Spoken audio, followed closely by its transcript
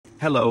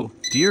Hello,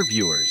 dear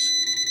viewers.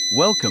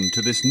 Welcome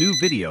to this new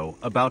video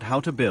about how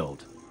to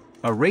build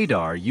a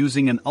radar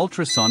using an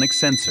ultrasonic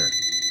sensor.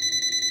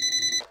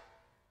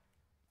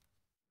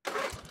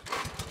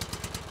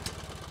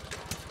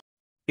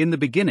 In the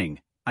beginning,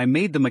 I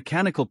made the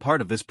mechanical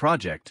part of this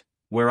project,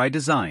 where I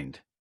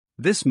designed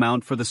this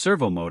mount for the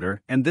servo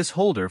motor and this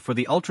holder for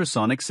the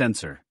ultrasonic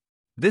sensor.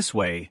 This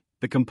way,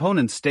 the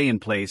components stay in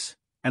place,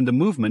 and the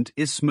movement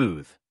is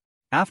smooth.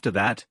 After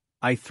that,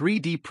 I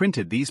 3D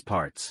printed these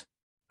parts.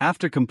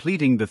 After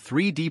completing the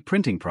 3D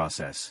printing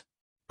process,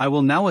 I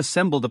will now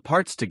assemble the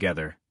parts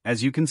together,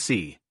 as you can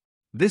see.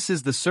 This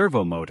is the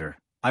servo motor.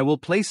 I will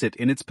place it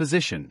in its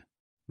position.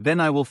 Then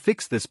I will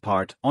fix this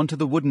part onto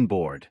the wooden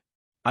board.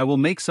 I will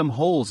make some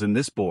holes in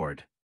this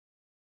board.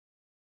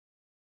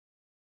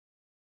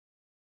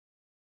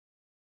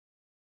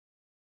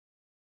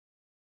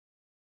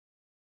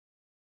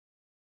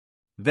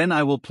 Then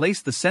I will place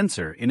the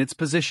sensor in its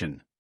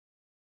position.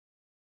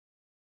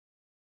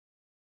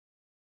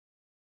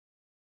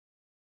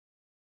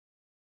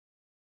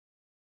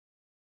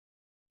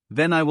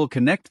 Then I will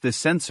connect this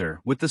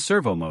sensor with the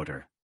servo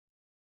motor.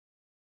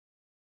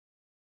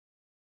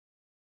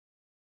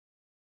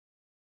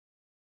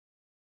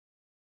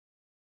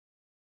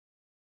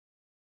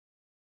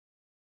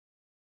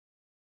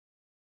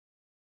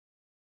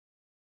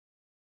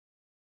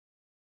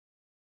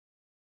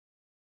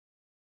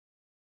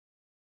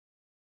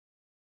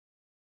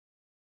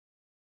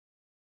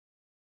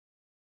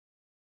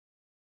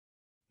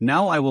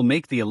 Now I will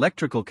make the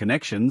electrical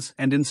connections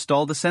and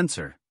install the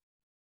sensor.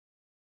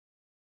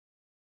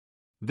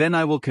 Then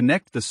I will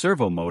connect the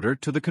servo motor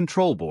to the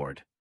control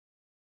board.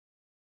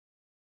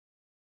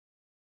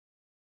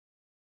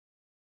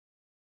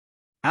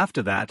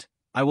 After that,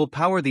 I will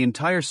power the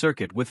entire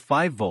circuit with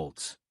 5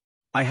 volts.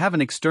 I have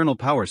an external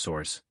power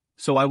source,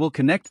 so I will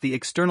connect the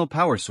external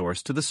power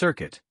source to the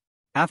circuit.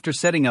 After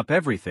setting up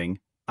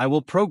everything, I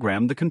will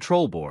program the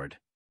control board,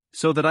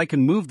 so that I can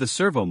move the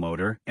servo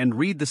motor and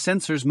read the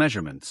sensor's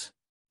measurements.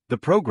 The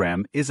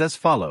program is as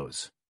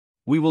follows.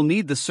 We will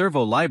need the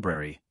servo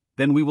library,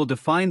 then we will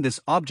define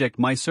this object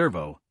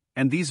myServo,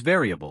 and these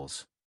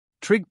variables.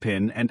 Trig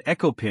pin and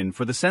echo pin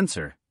for the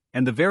sensor,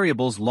 and the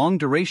variables long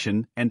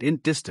duration and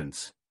int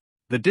distance.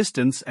 The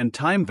distance and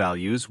time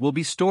values will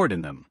be stored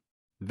in them.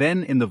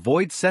 Then in the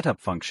void setup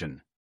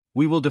function,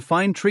 we will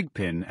define trig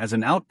pin as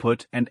an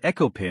output and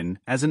echo pin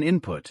as an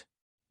input.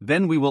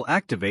 Then we will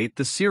activate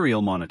the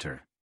serial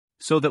monitor,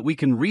 so that we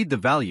can read the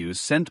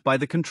values sent by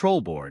the control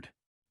board.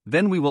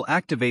 Then we will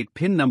activate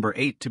pin number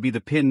 8 to be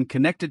the pin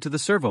connected to the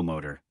servo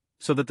motor,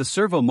 so that the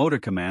servo motor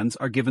commands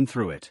are given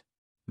through it.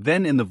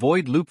 Then in the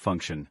void loop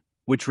function,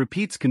 which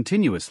repeats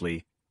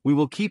continuously, we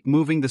will keep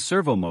moving the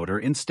servo motor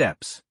in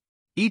steps.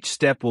 Each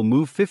step will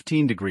move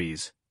 15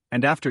 degrees,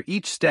 and after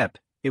each step,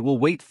 it will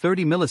wait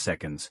 30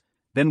 milliseconds.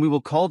 Then we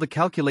will call the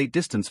calculate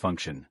distance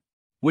function,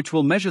 which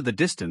will measure the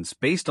distance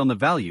based on the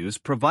values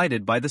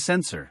provided by the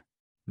sensor.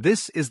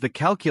 This is the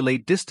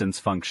calculate distance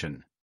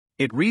function.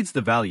 It reads the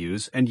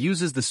values and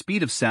uses the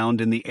speed of sound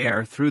in the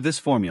air through this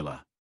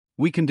formula.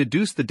 We can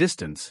deduce the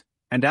distance,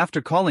 and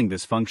after calling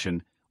this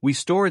function, we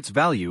store its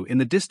value in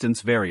the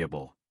distance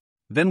variable.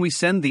 Then we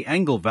send the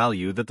angle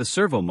value that the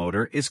servo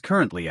motor is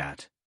currently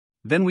at.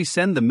 Then we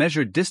send the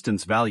measured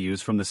distance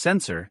values from the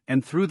sensor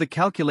and through the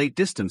calculate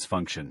distance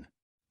function.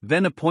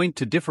 Then a point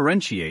to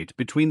differentiate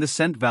between the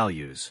sent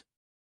values.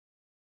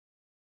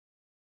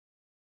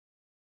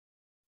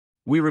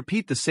 We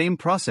repeat the same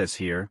process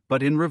here,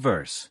 but in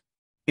reverse.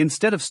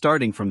 Instead of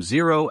starting from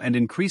 0 and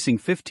increasing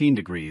 15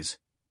 degrees,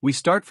 we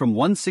start from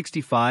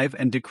 165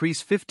 and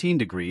decrease 15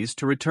 degrees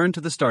to return to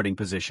the starting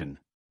position.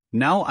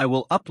 Now I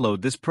will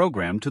upload this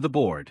program to the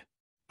board.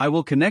 I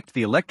will connect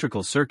the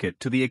electrical circuit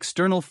to the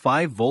external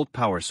 5-volt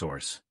power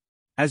source.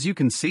 As you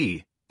can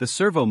see, the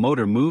servo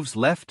motor moves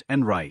left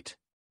and right.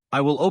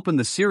 I will open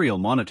the serial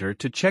monitor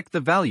to check the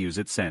values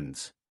it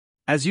sends.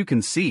 As you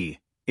can see,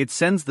 it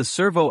sends the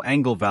servo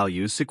angle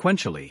values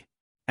sequentially,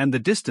 and the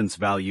distance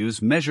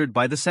values measured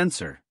by the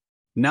sensor.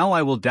 Now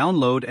I will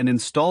download and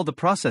install the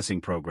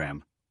processing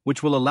program,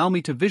 which will allow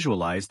me to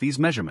visualize these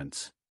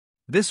measurements.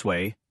 This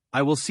way,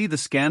 I will see the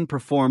scan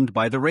performed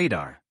by the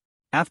radar.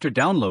 After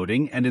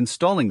downloading and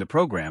installing the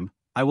program,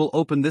 I will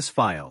open this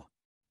file.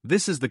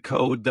 This is the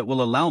code that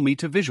will allow me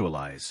to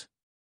visualize.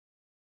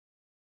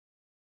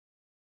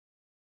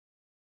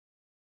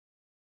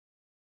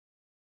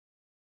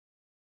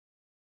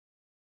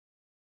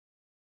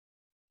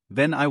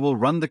 Then I will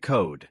run the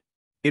code.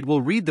 It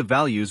will read the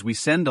values we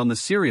send on the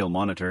serial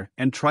monitor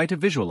and try to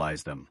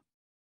visualize them.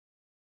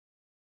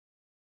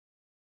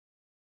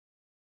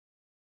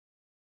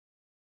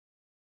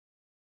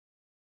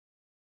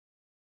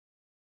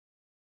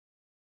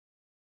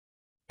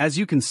 As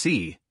you can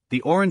see,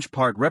 the orange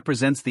part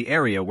represents the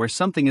area where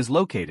something is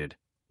located,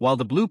 while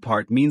the blue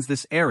part means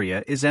this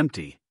area is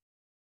empty.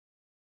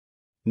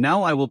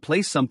 Now I will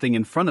place something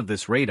in front of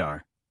this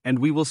radar, and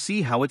we will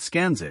see how it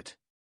scans it.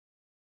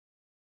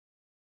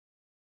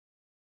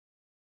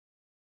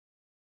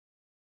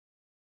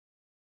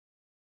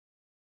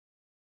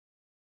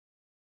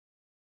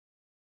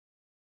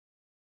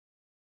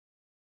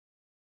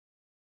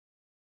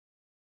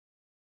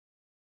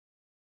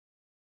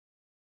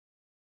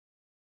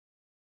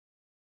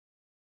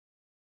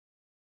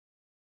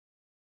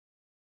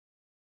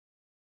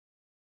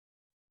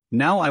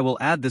 Now I will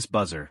add this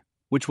buzzer,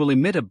 which will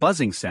emit a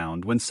buzzing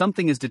sound when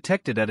something is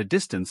detected at a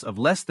distance of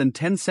less than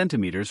 10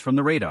 centimeters from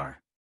the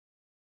radar.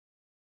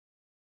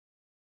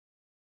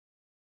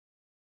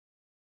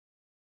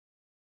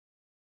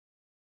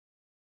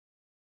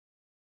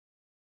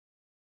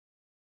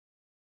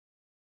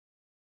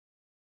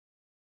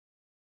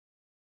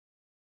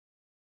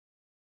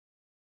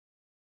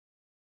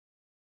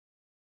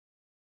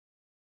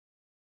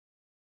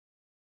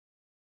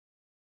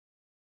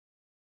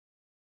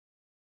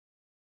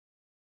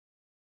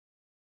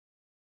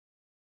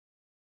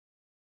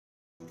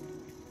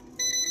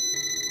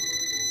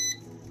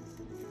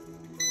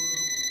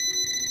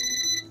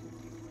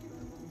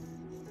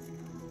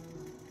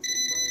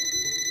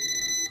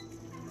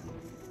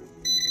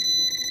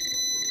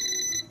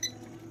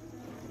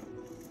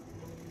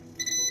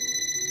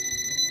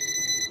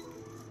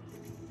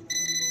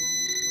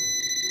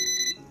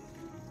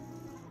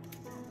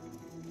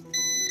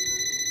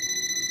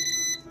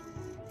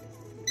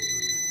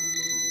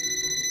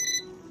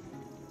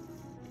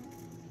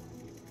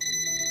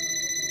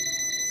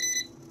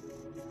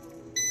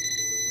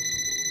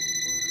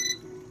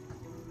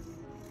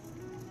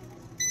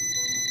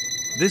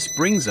 This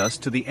brings us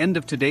to the end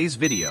of today's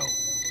video.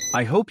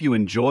 I hope you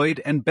enjoyed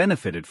and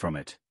benefited from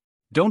it.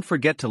 Don't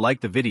forget to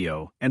like the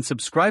video and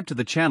subscribe to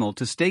the channel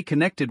to stay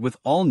connected with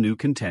all new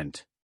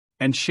content.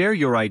 And share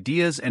your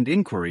ideas and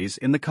inquiries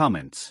in the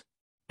comments.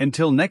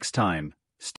 Until next time,